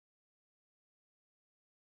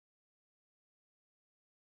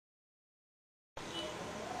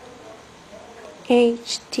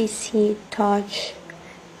HTC Touch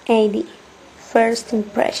 80 First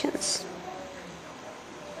Impressions.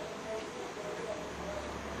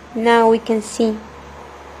 Now we can see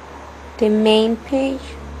the main page.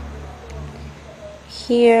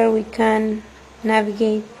 Here we can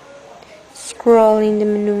navigate, scroll in the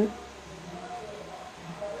menu.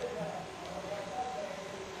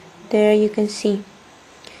 There you can see.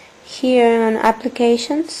 Here on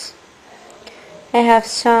applications, I have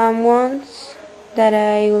some ones that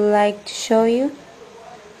I would like to show you.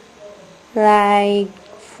 Like,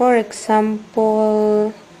 for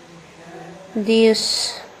example,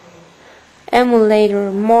 this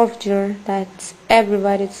emulator MorphGear, that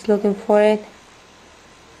everybody's looking for it.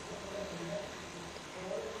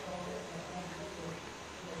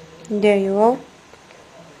 There you go.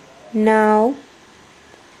 Now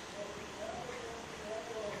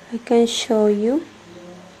I can show you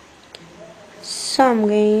some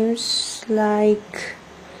games like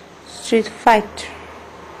Street Fighter.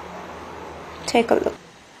 Take a look.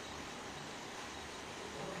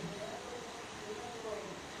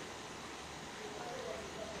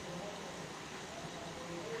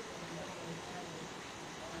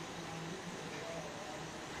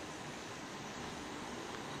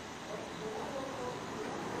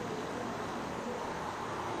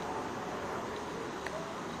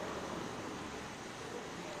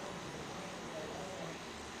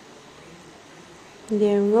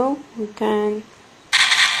 There we go. We can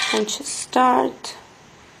punch start.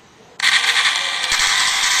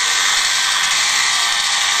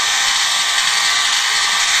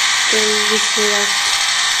 Then we select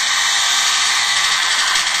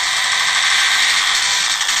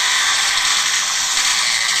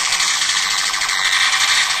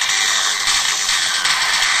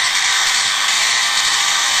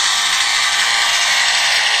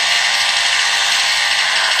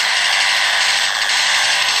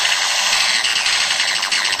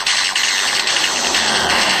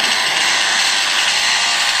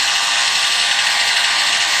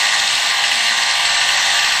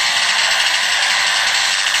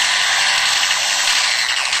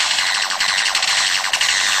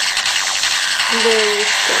there we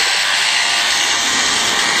go.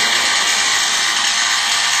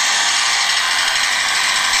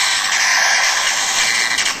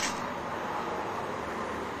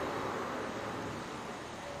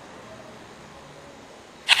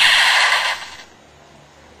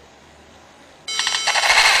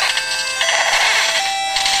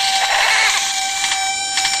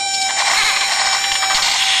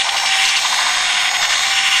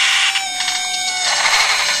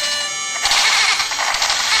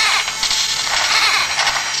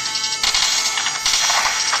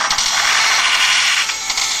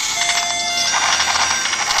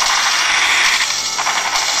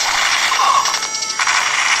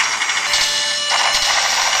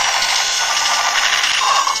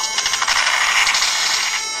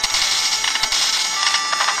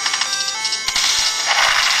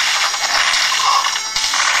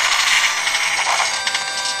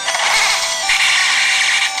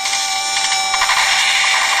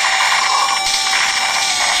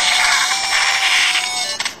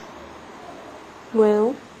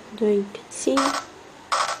 Well, there you can see.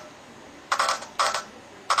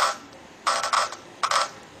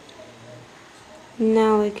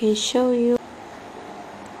 Now I can show you.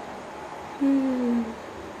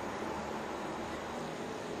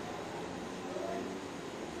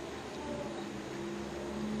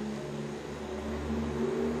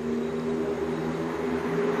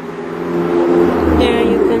 There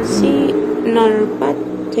you can see another part.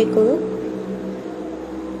 Take a look.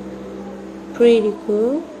 Pretty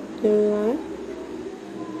cool. There we are.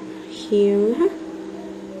 Here we have.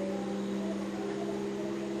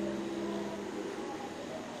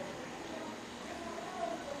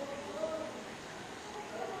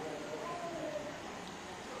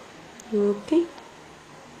 Okay.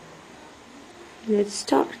 Let's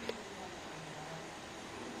start.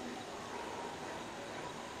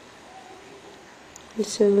 We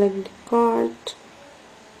select the card.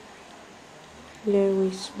 There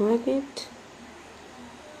we swipe it.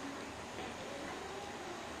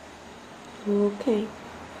 Okay,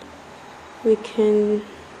 we can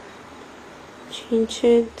change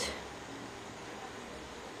it.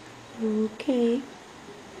 Okay,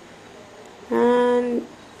 and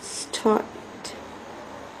start.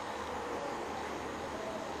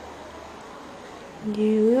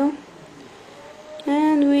 There we go,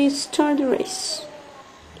 and we start the race.